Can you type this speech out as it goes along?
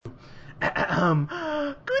Good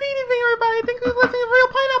evening, everybody. Thanks for listening to Real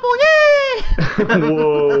Pineapple. Yay!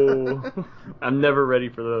 Whoa. I'm never ready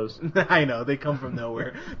for those. I know they come from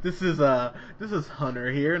nowhere. This is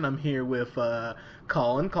Hunter here, and I'm here with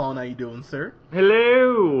Colin. Colin, how you doing, sir?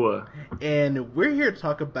 Hello. And we're here to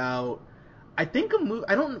talk about. I think a movie.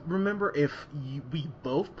 I don't remember if we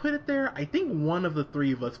both put it there. I think one of the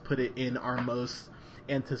three of us put it in our most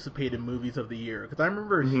anticipated movies of the year, because I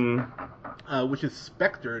remember, which is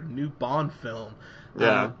Spectre, new Bond film.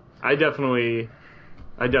 Yeah, I definitely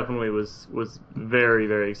was very,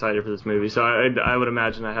 very excited for this movie. So I would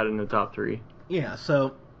imagine I had it in the top three. Yeah,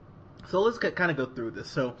 so let's kind of go through this.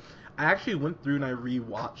 So I actually went through and I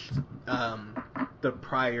rewatched the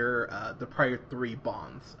prior three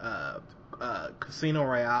Bonds, Casino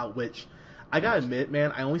Royale, which I gotta admit,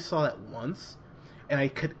 man, I only saw that once. And I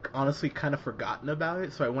could honestly kind of forgotten about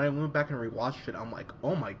it. So when I went back and rewatched it, I'm like,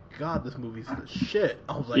 oh my god, this movie's the shit.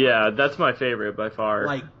 I was like, yeah, that's my favorite by far.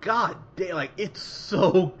 Like, god damn, like, it's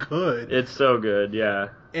so good. It's so good, yeah.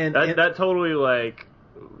 And that totally like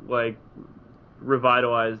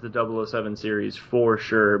revitalized the 007 series for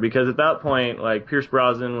sure. Because at that point, like, Pierce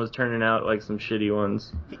Brosnan was turning out like some shitty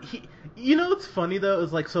ones. You know what's funny though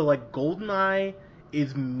is like, so like GoldenEye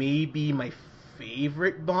is maybe my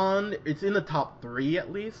favorite Bond. It's in the top three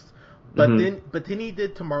at least. But then he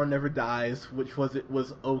did Tomorrow Never Dies, which was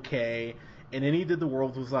okay. And then he did The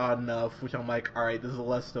World Was Not Enough, which I'm like, all right, this is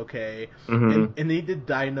less okay. And then he did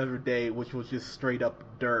Die Another Day, which was just straight up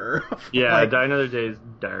der. Yeah, like, Die Another Day is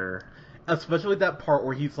der. Especially that part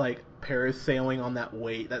where he's like parasailing on that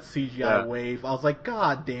CGI wave. I was like,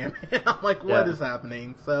 god damn it. I'm like, what is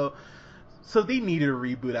happening? So they needed a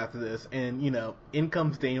reboot after this, and, you know, in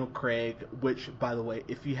comes Daniel Craig, which, by the way,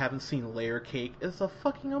 if you haven't seen Layer Cake, it's a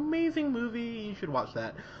fucking amazing movie. You should watch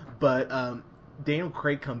that. But Daniel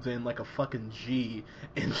Craig comes in like a fucking G,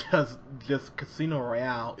 and just Casino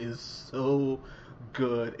Royale is so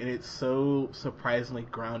good, and it's so surprisingly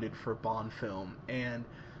grounded for Bond film. And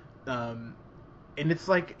it's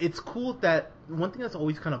like, it's cool that one thing that's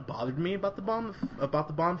always kind of bothered me about the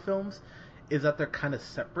Bond films is that they're kind of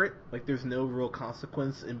separate. Like, there's no real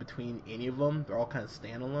consequence in between any of them. They're all kind of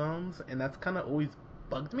standalones, and that's kind of always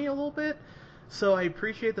bugged me a little bit. So I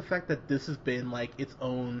appreciate the fact that this has been, like, its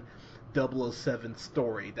own 007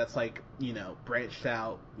 story that's, like, you know, branched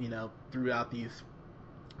out, you know, throughout these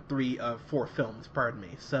four films, pardon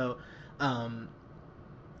me. So,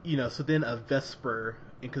 you know, so then a Vesper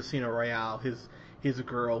in Casino Royale, his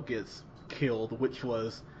girl gets killed, which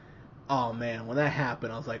was... Oh man, when that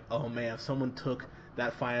happened, I was like, oh man, if someone took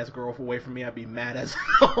that fine ass girl away from me, I'd be mad as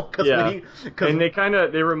hell. And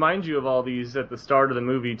they remind you of all these at the start of the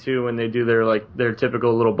movie too, when they do their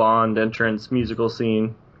typical little Bond entrance musical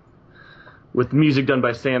scene with music done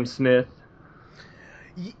by Sam Smith.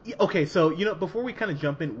 Okay, so, you know, before we kind of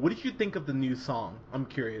jump in, what did you think of the new song? I'm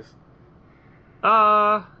curious.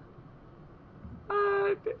 I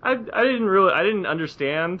didn't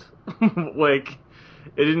understand like.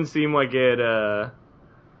 It didn't seem like it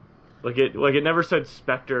never said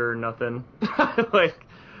Spectre or nothing. But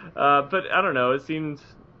I don't know. It seemed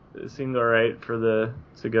alright to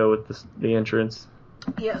go with the entrance.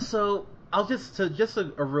 Yeah. So I'll just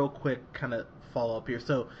a real quick kind of follow up here.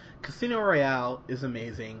 So Casino Royale is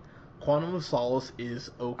amazing. Quantum of Solace is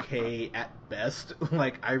okay at best.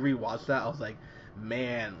 Like, I rewatched that. I was like,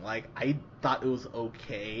 man, like, I thought it was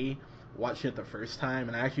okay watching it the first time,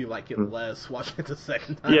 and I actually like it less watching it the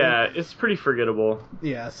second time. Yeah, it's pretty forgettable.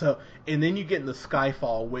 Yeah, so, and then you get into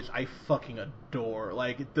Skyfall, which I fucking adore.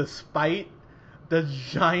 Like, despite the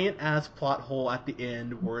giant-ass plot hole at the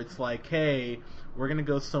end, where it's like, hey, we're gonna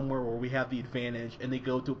go somewhere where we have the advantage, and they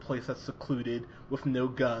go to a place that's secluded with no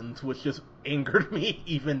guns, which just angered me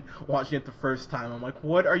even watching it the first time. I'm like,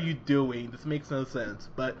 what are you doing? This makes no sense.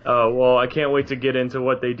 But oh, well, I can't wait to get into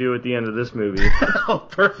what they do at the end of this movie. Oh,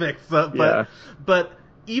 perfect. So, but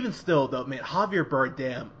even still, though, man, Javier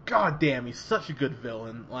Bardem, goddamn, he's such a good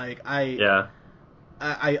villain. Like, I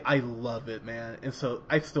love it, man. And so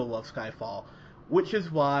I still love Skyfall, which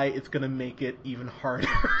is why it's gonna make it even harder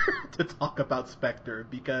to talk about Spectre,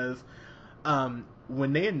 because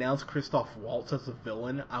when they announced Christoph Waltz as a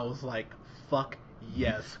villain, I was like, fuck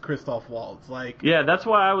yes, Christoph Waltz. Like, yeah, that's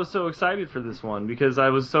why I was so excited for this one, because I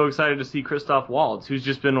was so excited to see Christoph Waltz, who's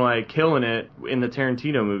just been like killing it in the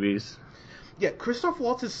Tarantino movies. Yeah, Christoph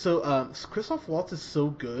Waltz is so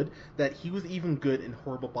good that he was even good in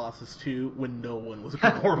Horrible Bosses 2 when no one was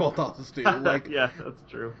good in Horrible Bosses 2. Like, yeah, that's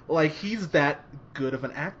true. Like, he's that good of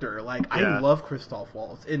an actor. Like, I love Christoph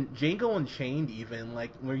Waltz. And Django Unchained, even,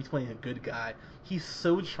 like, when he's playing a good guy, he's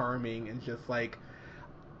so charming and just like,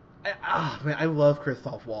 man, I love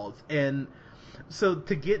Christoph Waltz. And So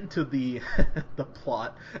to get into the the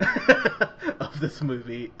plot of this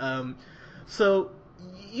movie, so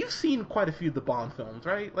you've seen quite a few of the Bond films,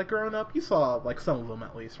 right? Like growing up, you saw like some of them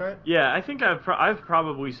at least, right? Yeah, I think I've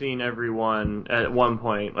probably seen every one at one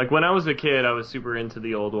point. Like when I was a kid, I was super into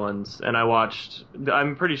the old ones, and I watched.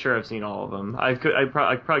 I'm pretty sure I've seen all of them. I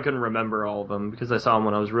probably couldn't remember all of them because I saw them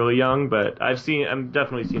when I was really young, but I've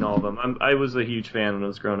definitely seen all of them. I was a huge fan when I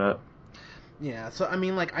was growing up. Yeah, so I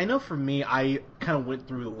mean, like, I know for me, I kind of went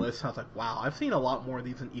through the list and I was like, wow, I've seen a lot more of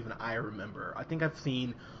these than even I remember. I think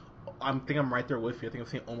I'm right there with you. I think I've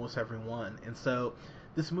seen almost every one. And so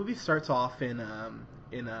this movie starts off in I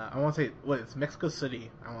want to say, what, it's Mexico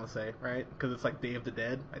City, I want to say, right? Because it's like Day of the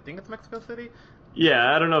Dead. I think it's Mexico City.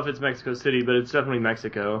 Yeah, I don't know if it's Mexico City, but it's definitely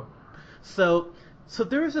Mexico. So, so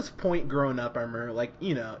there was this point growing up. I remember,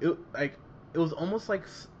 it was almost like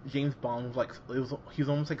James Bond was like he was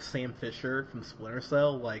almost like Sam Fisher from Splinter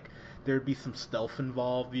Cell. Like there'd be some stealth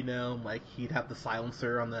involved, like he'd have the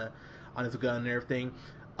silencer on his gun and everything.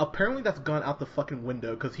 Apparently, that's gone out the fucking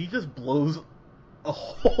window because he just blows a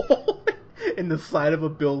hole in the side of a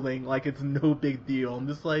building like it's no big deal. I'm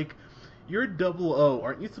just like, you're double O.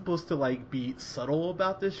 Aren't you supposed to like be subtle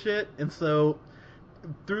about this shit? And so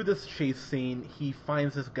through this chase scene, he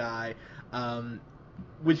finds this guy,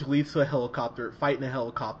 which leads to a helicopter, fighting a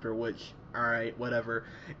helicopter, which, alright, whatever.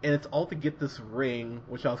 And it's all to get this ring,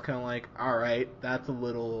 which I was kind of like, alright, that's a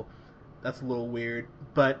little weird.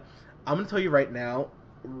 But I'm going to tell you right now,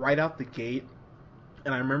 right out the gate,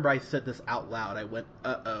 and I remember I said this out loud, I went,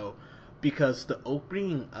 uh-oh, because the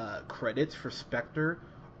opening credits for Spectre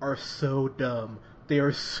are so dumb. They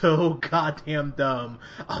are so goddamn dumb.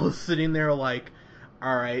 I was sitting there like,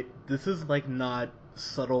 alright, this is like not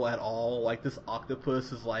subtle at all. Like this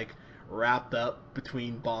octopus is like wrapped up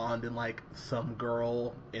between Bond and like some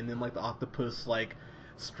girl, and then like the octopus like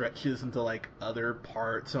stretches into like other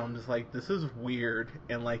parts. So I'm just like, this is weird,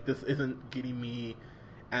 and like this isn't getting me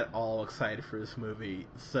at all excited for this movie.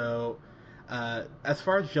 So as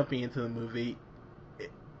far as jumping into the movie,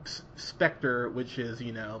 Spectre, which is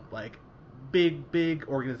like big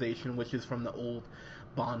organization, which is from the old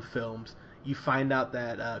Bond films. You find out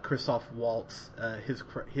that Christoph Waltz,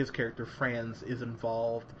 his character Franz, is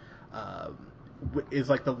involved, is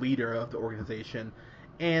like the leader of the organization,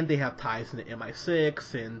 and they have ties to the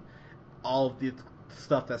MI6, and all of the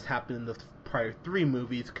stuff that's happened in the prior three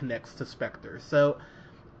movies connects to Spectre. So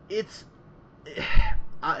it's,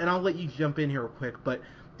 and I'll let you jump in here real quick, but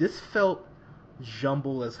this felt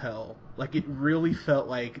jumble as hell. Like it really felt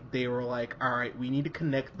like they were like, all right, we need to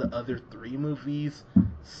connect the other three movies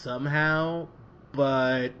somehow,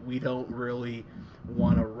 but we don't really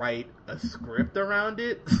want to write a script around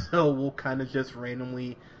it, so we'll kind of just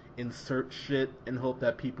randomly insert shit and hope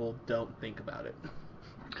that people don't think about it.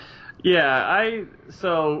 Yeah,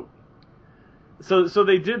 so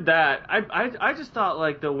they did that. I just thought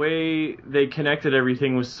like the way they connected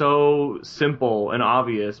everything was so simple and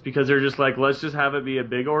obvious because they're just like, let's just have it be a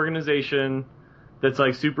big organization that's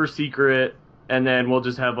like super secret, and then we'll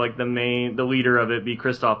just have like the leader of it be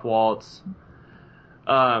Christoph Waltz.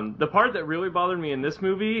 The part that really bothered me in this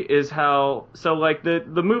movie is how, so like the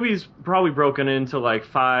movie's probably broken into like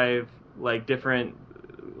 5 like different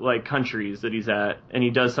like countries that he's at, and he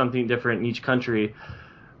does something different in each country,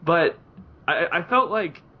 but I felt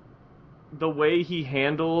like the way he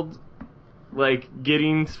handled like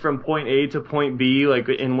getting from point A to point B, like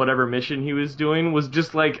in whatever mission he was doing, was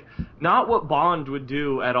just like not what Bond would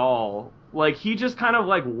do at all. Like he just kind of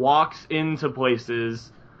like walks into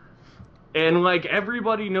places and like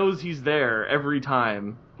everybody knows he's there every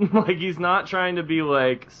time. Like he's not trying to be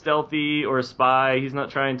like stealthy or a spy. He's not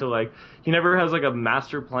trying to like, he never has like a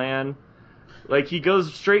master plan. Like, he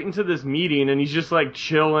goes straight into this meeting, and he's just, like,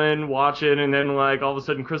 chilling, watching, and then, like, all of a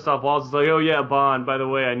sudden Christoph Waltz is like, oh, yeah, Bond, by the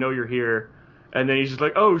way, I know you're here. And then he's just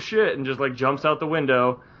like, oh, shit, and just, like, jumps out the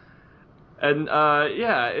window. And,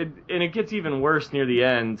 it gets even worse near the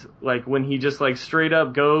end, like, when he just, like, straight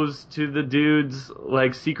up goes to the dude's,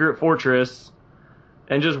 like, secret fortress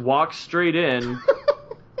and just walks straight in.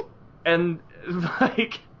 And,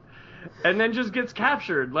 like... And then just gets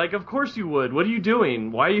captured. Like, of course you would. What are you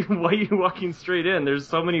doing? Why are you walking straight in? There's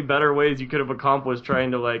so many better ways you could have accomplished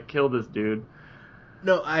trying to, like, kill this dude.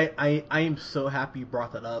 No, I am so happy you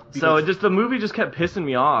brought that up. So the movie just kept pissing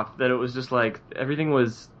me off that it was just like, everything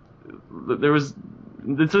was,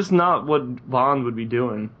 it's just not what Bond would be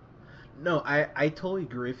doing. No, I totally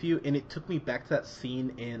agree with you, and it took me back to that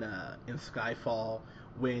scene in Skyfall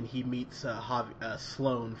when he meets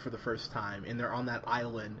Sloane for the first time, and they're on that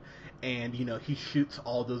island, and he shoots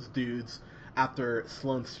all those dudes after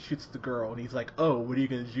Sloane shoots the girl, and he's like, "Oh, what are you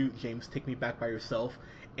gonna do, James? Take me back by yourself?"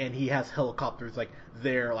 And he has helicopters like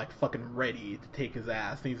there, like fucking ready to take his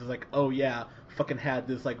ass. And he's just like, "Oh yeah, fucking had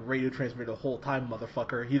this like radio transmitter the whole time,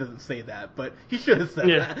 motherfucker." He doesn't say that, but he should have said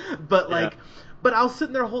that. But like, but I was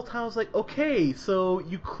sitting there the whole time. I was like, okay, so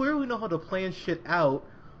you clearly know how to plan shit out.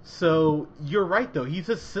 So you're right though. He's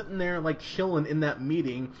just sitting there like chilling in that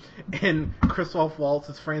meeting, and Christoph Waltz,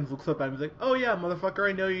 his friends, looks up at him and he's like, "Oh yeah, motherfucker,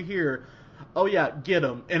 I know you're here. Oh yeah, get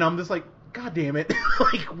him." And I'm just like, God damn it!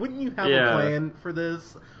 Like, wouldn't you have a plan for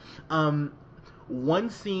this? One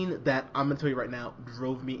scene that I'm gonna tell you right now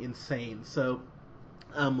drove me insane. So,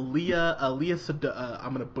 Leah Sado,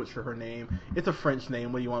 I'm gonna butcher her name. It's a French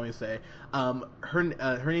name. What do you want me to say?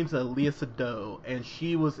 Her name's Leah Sado, and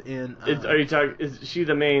she was in. Are you talking? Is she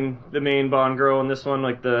the main Bond girl in this one?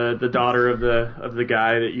 Like the daughter of the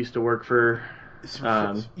guy that used to work for.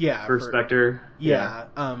 For Spectre. Yeah.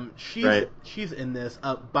 She's in this.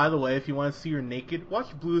 By the way, if you want to see her naked, watch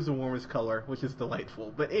Blue is the Warmest Color, which is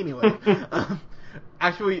delightful. But anyway,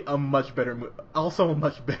 actually a much better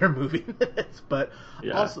movie than this. But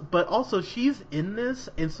also she's in this,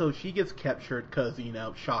 and so she gets captured because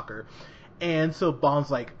shocker. And so Bond's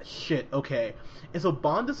like, shit, okay. And so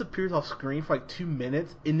Bond disappears off screen for like 2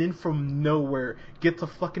 minutes, and then from nowhere gets a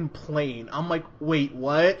fucking plane. I'm like, wait,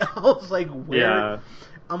 what? I was like, where? Yeah.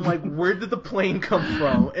 I'm like, where did the plane come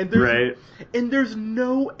from? And there's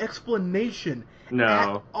no explanation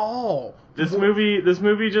at all. This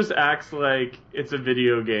movie just acts like it's a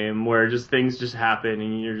video game where just things just happen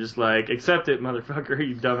and you're just like, accept it, motherfucker,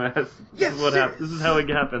 you dumbass. This is what happens. This is how it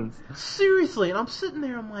happens. Seriously, and I'm sitting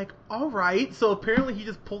there, I'm like, all right. So apparently he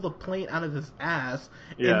just pulled a plane out of his ass.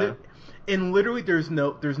 Yeah. And literally, there's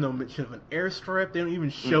no mention of an airstrip. They don't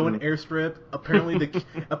even show an airstrip. Apparently,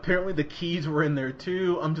 the keys were in there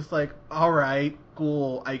too. I'm just like, all right,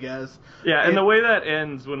 cool, I guess. Yeah, and the way that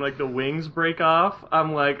ends when like the wings break off,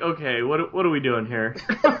 I'm like, okay, what are we doing here?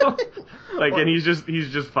 And he's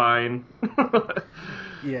just fine.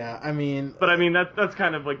 Yeah, I mean. But I mean that's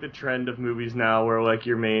kind of like the trend of movies now, where like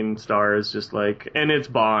your main star is just like, and it's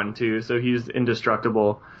Bond too, so he's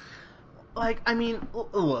indestructible. Like, I mean,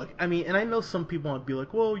 look, and I know some people might be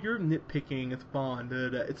like, well, you're nitpicking, it's Bond, da,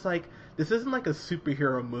 da. It's like, this isn't like a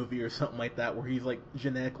superhero movie or something like that where he's like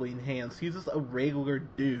genetically enhanced. He's just a regular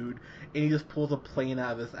dude, and he just pulls a plane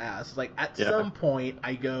out of his ass. Like, at some point,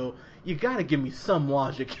 I go, you gotta give me some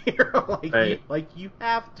logic here. You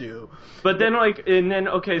have to. But then,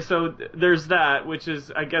 okay, so there's that, which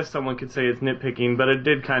is, I guess someone could say it's nitpicking, but it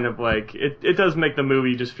did kind of like, it does make the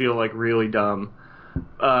movie just feel like really dumb.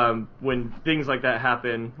 When things like that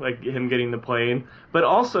happen, like him getting the plane, but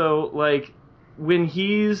also like when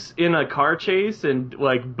he's in a car chase and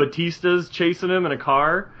like Batista's chasing him in a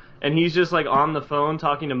car and he's just like on the phone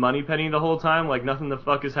talking to Moneypenny the whole time, like nothing the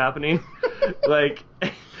fuck is happening. Like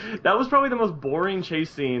that was probably the most boring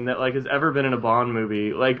chase scene that like has ever been in a Bond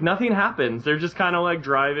movie. Like nothing happens. They're just kind of like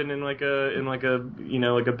driving in like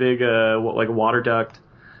a big water duct.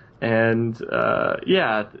 And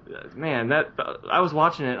man, that I was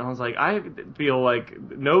watching it and I was like, I feel like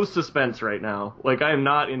no suspense right now. Like I am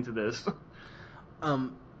not into this.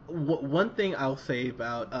 One thing I'll say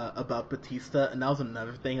about Batista, and that was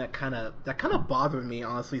another thing that kind of bothered me,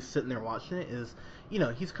 honestly, sitting there watching it, is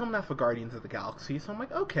he's coming out for Guardians of the Galaxy, so I'm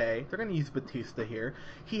like, okay, they're gonna use Batista here.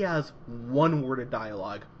 He has one word of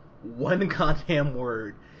dialogue, one goddamn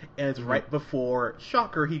word, and it's right before,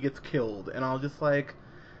 shocker, he gets killed, and I was just like.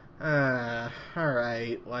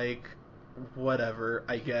 Alright, like, whatever,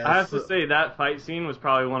 I guess. I have to say, that fight scene was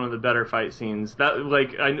probably one of the better fight scenes. That,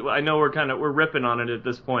 like, I know we're ripping on it at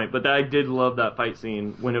this point, but I did love that fight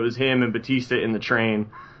scene when it was him and Batista in the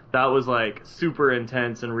train. That was, like, super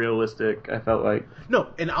intense and realistic, I felt like. No,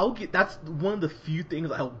 and that's one of the few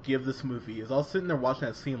things I'll give this movie, is I was sitting there watching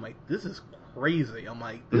that scene, like, this is crazy. I'm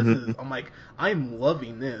like, I'm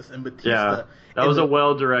loving this. And Batista. Yeah, that was a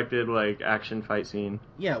well-directed, like, action fight scene.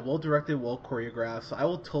 Yeah, well-directed, well-choreographed. So I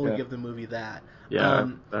will totally give the movie that. Yeah.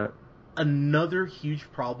 Another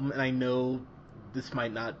huge problem, and I know this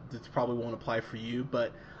probably won't apply for you,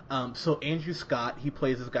 but, so Andrew Scott, he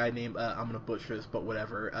plays this guy named, I'm gonna butcher this, but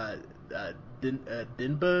whatever,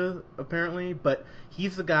 Dinba, apparently, but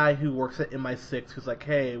he's the guy who works at MI6 who's like,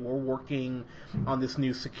 hey, we're working on this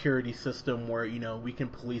new security system where, we can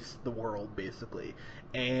police the world, basically.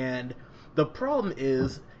 And the problem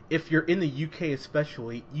is, if you're in the UK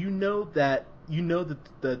especially, you know that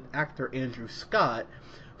the actor Andrew Scott,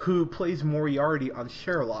 who plays Moriarty on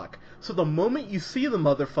Sherlock. So the moment you see the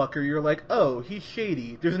motherfucker, you're like, oh, he's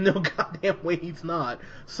shady. There's no goddamn way he's not.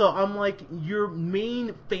 So I'm like, your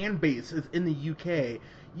main fan base is in the UK.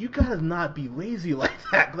 you gotta not be lazy like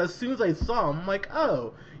that. Because as soon as I saw him, I'm like,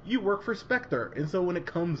 oh, you work for Spectre. And so when it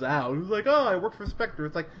comes out, he's like, oh, I work for Spectre.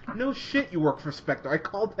 It's like, no shit, you work for Spectre. I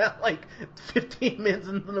called that like 15 minutes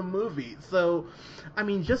into the movie. So, I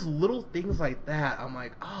mean, just little things like that. I'm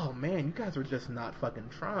like, oh man, you guys are just not fucking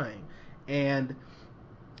trying. And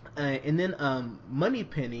then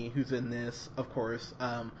Moneypenny, who's in this, of course,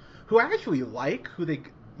 who I actually like, who they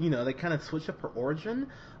kind of switch up her origin,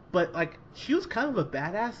 but like she was kind of a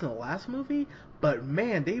badass in the last movie, but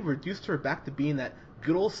man, they reduced her back to being that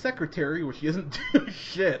good old secretary where she doesn't do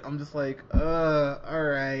shit. I'm just like,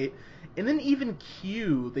 alright. And then even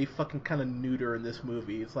Q, they fucking kind of neuter in this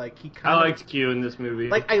movie. It's like I liked Q in this movie.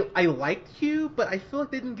 Like I liked Q, but I feel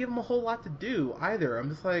like they didn't give him a whole lot to do either. I'm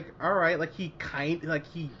just like, all right, like he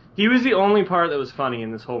was the only part that was funny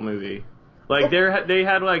in this whole movie. Like they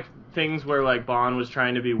had like things where like Bond was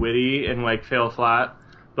trying to be witty and like fail flat,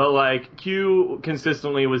 but like Q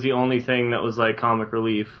consistently was the only thing that was like comic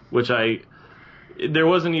relief, which there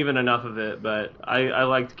wasn't even enough of it, but I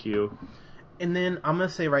liked Q. And then I'm gonna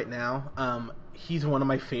say right now, he's one of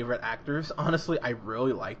my favorite actors. Honestly, I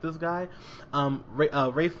really like this guy.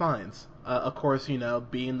 Ray Fiennes, of course,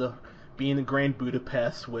 being the Grand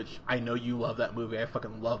Budapest, which I know you love that movie. I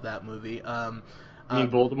fucking love that movie. You mean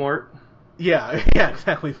Voldemort? Yeah,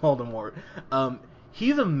 exactly, Voldemort.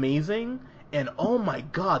 He's amazing, and oh my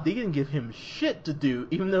god, they didn't give him shit to do,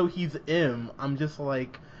 even though he's M. I'm just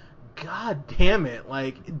like, god damn it,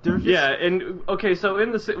 like there's just... Yeah, and okay, so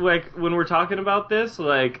in the like when we're talking about this,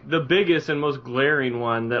 like the biggest and most glaring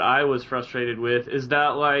one that I was frustrated with is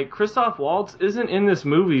that like Christoph Waltz isn't in this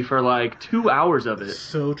movie for like 2 hours of it.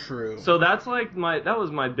 So true. So that's like that was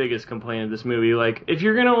my biggest complaint of this movie. Like if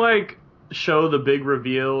you're gonna like show the big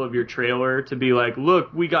reveal of your trailer to be like,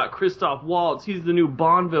 look, we got Christoph Waltz, he's the new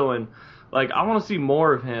Bond villain. Like, I want to see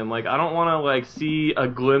more of him. Like, I don't want to, like, see a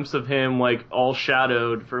glimpse of him, like, all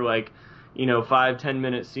shadowed for, like, 5-10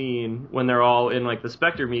 minute scene when they're all in, like, the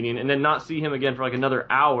Spectre meeting, and then not see him again for, like, another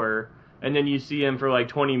hour, and then you see him for, like,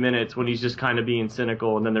 20 minutes when he's just kind of being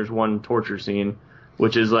cynical, and then there's one torture scene,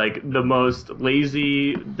 which is, like, the most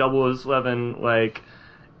lazy 007, like,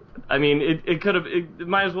 I mean, it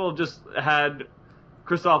might as well have just had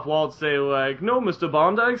Christoph Waltz say, like, no, Mr.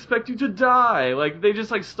 Bond, I expect you to die. Like, they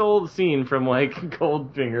just, like, stole the scene from, like,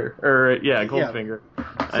 Goldfinger. Goldfinger.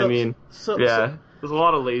 Yeah. There's a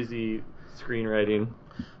lot of lazy screenwriting.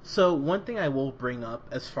 So, one thing I will bring up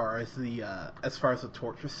as far as the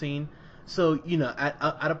torture scene, so,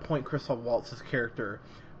 at a point, Christoph Waltz's character,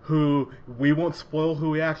 who, we won't spoil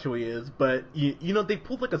who he actually is, but, they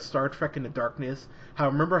pulled, like, a Star Trek Into Darkness.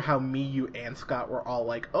 Remember how me, you, and Scott were all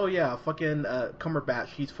like, oh yeah, fucking Cumberbatch,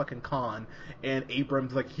 he's fucking Khan, and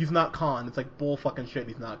Abrams like, he's not Khan. It's like, bull fucking shit,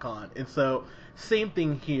 he's not Khan. And so, same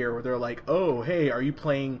thing here, where they're like, oh, hey, are you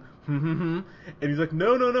playing and he's like,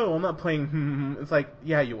 no, I'm not playing It's like,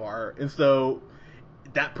 yeah, you are. And so,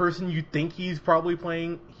 that person you think he's probably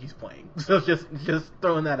playing, he's playing. So just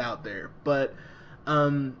throwing that out there. But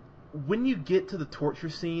when you get to the torture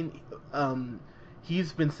scene,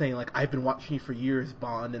 he's been saying, like, I've been watching you for years,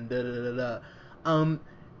 Bond, and da-da-da-da.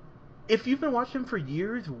 If you've been watching him for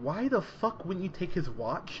years, why the fuck wouldn't you take his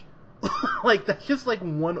watch? Like, that's just, like,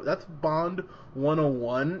 that's Bond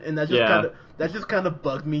 101, and that just kind of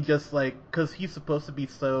bugged me, just, like, because he's supposed to be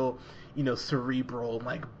so, cerebral, and,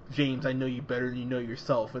 like, James, I know you better than you know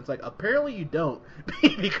yourself. And it's like, apparently you don't,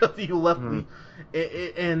 because you left me.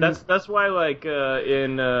 And that's why, like,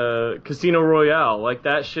 in Casino Royale, like,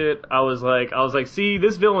 that shit, I was like, see,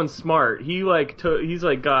 this villain's smart. He's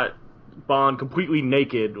got Bond completely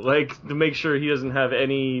naked, like, to make sure he doesn't have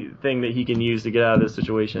anything that he can use to get out of this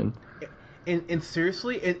situation. And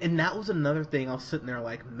seriously, and that was another thing. I was sitting there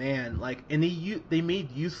like, man, like, and they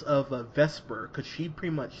made use of Vesper, because she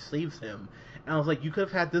pretty much saves him. And I was like, you could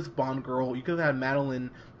have had this Bond girl, you could have had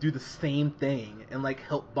Madeline do the same thing and, like,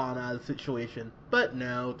 help Bond out of the situation. But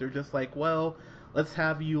no, they're just like, well, let's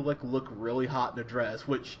have you, like, look really hot in a dress,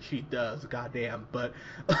 which she does, goddamn. But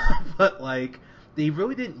like, they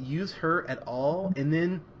really didn't use her at all. And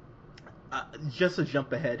then, just to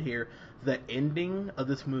jump ahead here, the ending of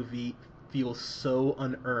this movie feels so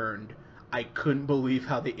unearned. I couldn't believe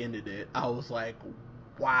how they ended it. I was like,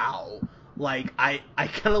 wow. Like, I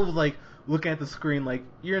kind of was like, looking at the screen like,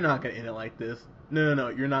 you're not gonna end it like this. No,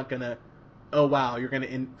 you're not gonna... Oh, wow, you're gonna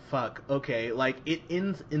end... Fuck, okay. Like, it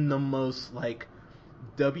ends in the most, like,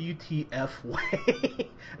 WTF way.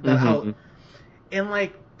 And,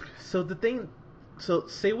 like, so the thing... So,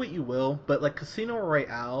 say what you will, but, like, Casino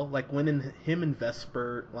Royale, like, when him and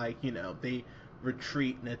Vesper, like, they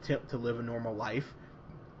retreat and attempt to live a normal life,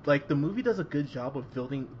 like, the movie does a good job of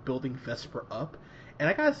building Vesper up. And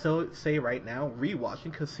I gotta say right now,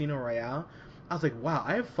 rewatching Casino Royale, I was like, wow,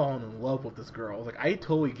 I have fallen in love with this girl. I was like, I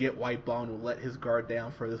totally get why Bond would let his guard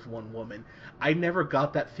down for this one woman. I never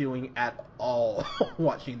got that feeling at all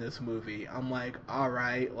watching this movie. I'm like,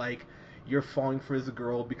 alright, like, you're falling for this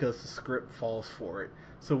girl because the script falls for it.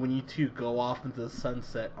 So when you two go off into the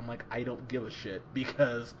sunset, I'm like, I don't give a shit,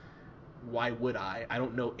 because why would I? I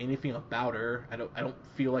don't know anything about her. I don't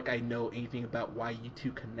feel like I know anything about why you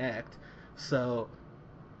two connect. So,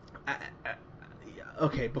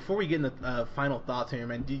 okay, before we get into final thoughts here,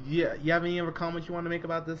 man, do you have any other comments you want to make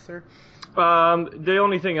about this, sir? The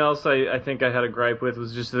only thing else I think I had a gripe with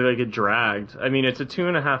was just that, like, it dragged. I mean, it's a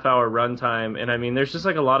 2.5 hour runtime, and I mean, there's just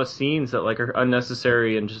like a lot of scenes that like are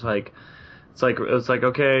unnecessary and just like it's like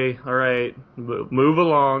okay, all right, move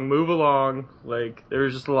along. Like,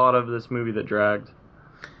 there's just a lot of this movie that dragged.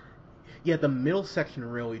 Yeah, the middle section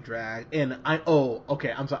really dragged, and I'm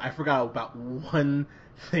sorry, I forgot about one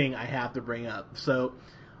thing I have to bring up. So,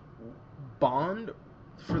 Bond,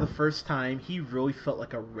 for the first time, he really felt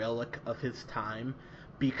like a relic of his time,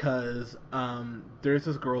 because there's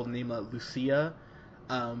this girl named Lucia,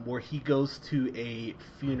 where he goes to a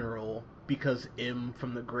funeral because M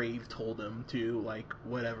from the grave told him to, like,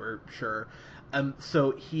 whatever, sure.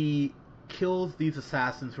 So he kills these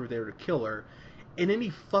assassins who are there to kill her, and then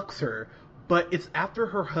he fucks her, but it's after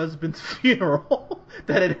her husband's funeral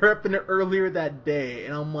that had happened earlier that day,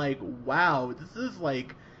 and I'm like, wow, this is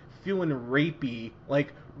like feeling rapey,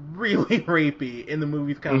 like really rapey. And the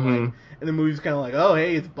movie's kind of like, oh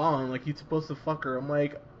hey, it's Bond, like he's supposed to fuck her. I'm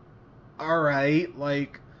like, all right,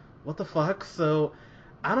 like what the fuck? So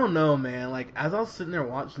I don't know, man. Like, as I was sitting there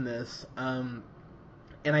watching this, and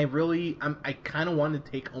I kind of wanted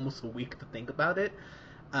to take almost a week to think about it.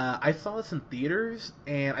 I saw this in theaters,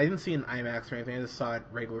 and I didn't see it in IMAX or anything. I just saw it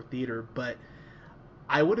regular theater, but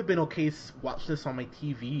I would have been okay watching this on my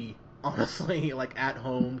TV, honestly, like at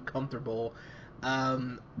home, comfortable.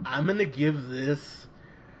 I'm gonna give this.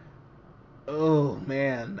 Oh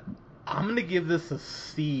man, I'm gonna give this a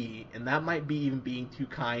C, and that might be even being too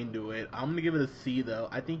kind to it. I'm gonna give it a C though.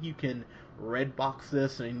 I think you can red box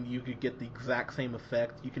this, and you could get the exact same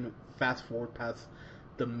effect. You can fast forward past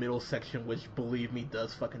the middle section, which, believe me,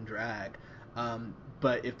 does fucking drag.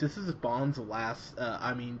 But if this is Bond's last,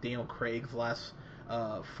 Daniel Craig's last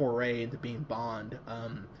foray into being Bond,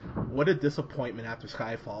 what a disappointment after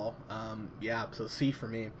Skyfall. So C for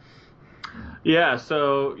me. Yeah,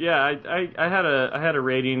 so yeah, I had a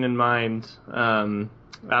rating in mind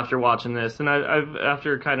after watching this, and I've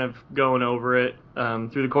after kind of going over it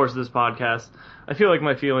through the course of this podcast, I feel like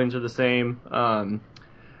my feelings are the same.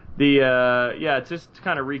 Just to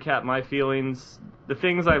kind of recap my feelings, the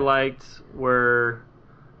things I liked were,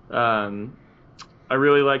 I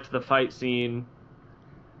really liked the fight scene,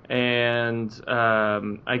 and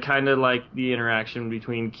I kind of liked the interaction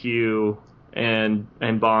between Q and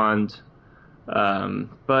Bond.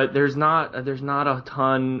 But there's not a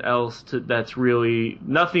ton else that's really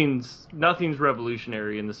nothing's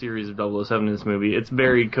revolutionary in the series of 007 in this movie. It's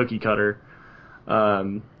very cookie cutter.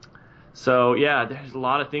 So yeah, there's a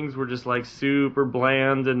lot of things were just like super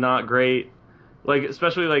bland and not great. Like,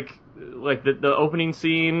 especially like the opening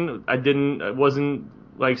scene, I wasn't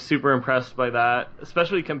like super impressed by that,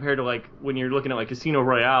 especially compared to like when you're looking at like Casino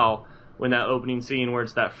Royale, when that opening scene where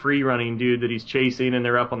it's that free running dude that he's chasing and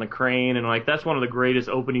they're up on the crane, and like that's one of the greatest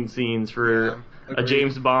opening scenes for a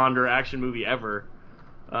James Bond or action movie ever.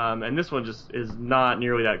 And this one just is not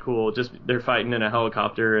nearly that cool. Just they're fighting in a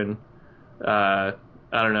helicopter, and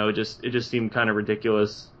I don't know, it just seemed kind of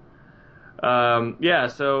ridiculous. So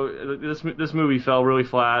this movie fell really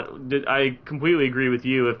flat. I completely agree with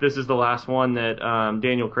you. If this is the last one that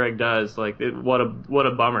Daniel Craig does, like, what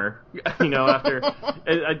a bummer. You know, after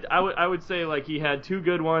I would say like he had two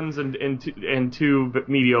good ones and two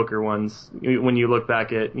mediocre ones when you look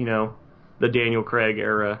back at, you know, the Daniel Craig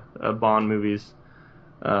era of Bond movies,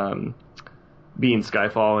 being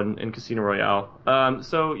Skyfall and Casino Royale.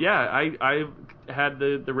 So yeah, I had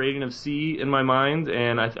the rating of C in my mind,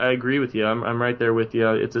 and I agree with you. I'm right there with you.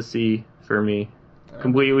 It's a C for me.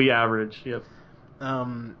 Completely average. Yep.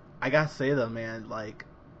 I gotta say though, man, like,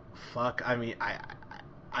 fuck. I mean,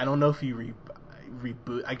 I don't know if you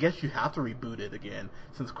reboot. I guess you have to reboot it again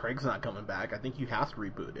since Craig's not coming back. I think you have to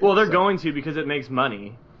reboot it. Well, they're going to, because it makes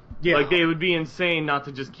money. Yeah. Like, they would be insane not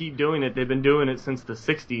to just keep doing it. They've been doing it since the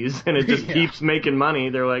 60s, and it just keeps making money.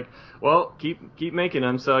 They're like, well, keep making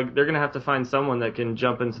them. So they're going to have to find someone that can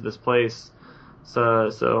jump into this place.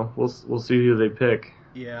 So we'll see who they pick.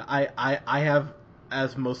 Yeah, I have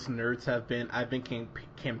as most nerds have been, I've been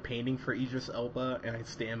campaigning for Idris Elba, and I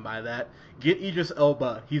stand by that. Get Idris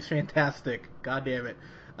Elba. He's fantastic. God damn it.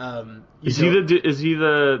 Is he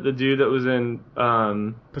the dude that was in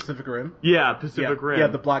Pacific Rim? Yeah, Pacific Rim. Yeah,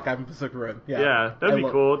 the black guy from Pacific Rim. Yeah, that'd be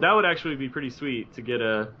cool. That would actually be pretty sweet to get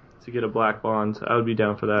a black Bond. I would be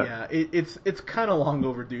down for that. Yeah, it's kind of long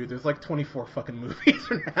overdue. There's like 24 fucking movies,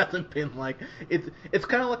 and there hasn't been like it's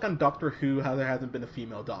kind of like on Doctor Who how there hasn't been a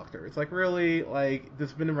female Doctor. It's like really like this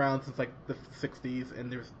has been around since like the 60s,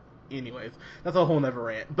 and there's. Anyways, that's a whole nother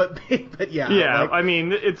rant. But yeah. Yeah, like, I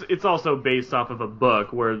mean, it's also based off of a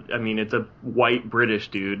book where, I mean, it's a white British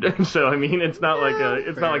dude. So, I mean, it's not like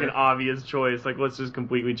not like an obvious choice. Like, let's just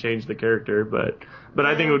completely change the character. But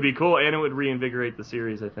I think it would be cool, and it would reinvigorate the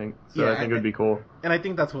series, I think. So I think it would be cool. And I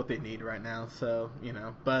think that's what they need right now. So,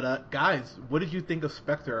 But, guys, what did you think of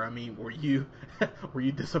Spectre? I mean, were you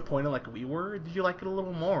disappointed like we were? Did you like it a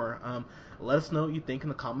little more? Let us know what you think in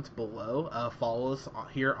the comments below. Follow us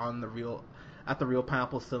here on the Real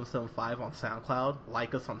Pineapple 775 on SoundCloud.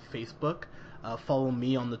 Like us on Facebook. Follow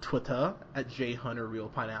me on the Twitter at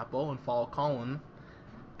JHunterRealPineapple, and follow Colin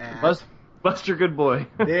at Buster Good Boy.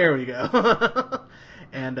 There we go.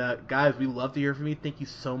 And guys, we love to hear from you. Thank you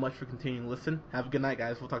so much for continuing to listen. Have a good night,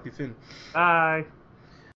 guys. We'll talk to you soon. Bye.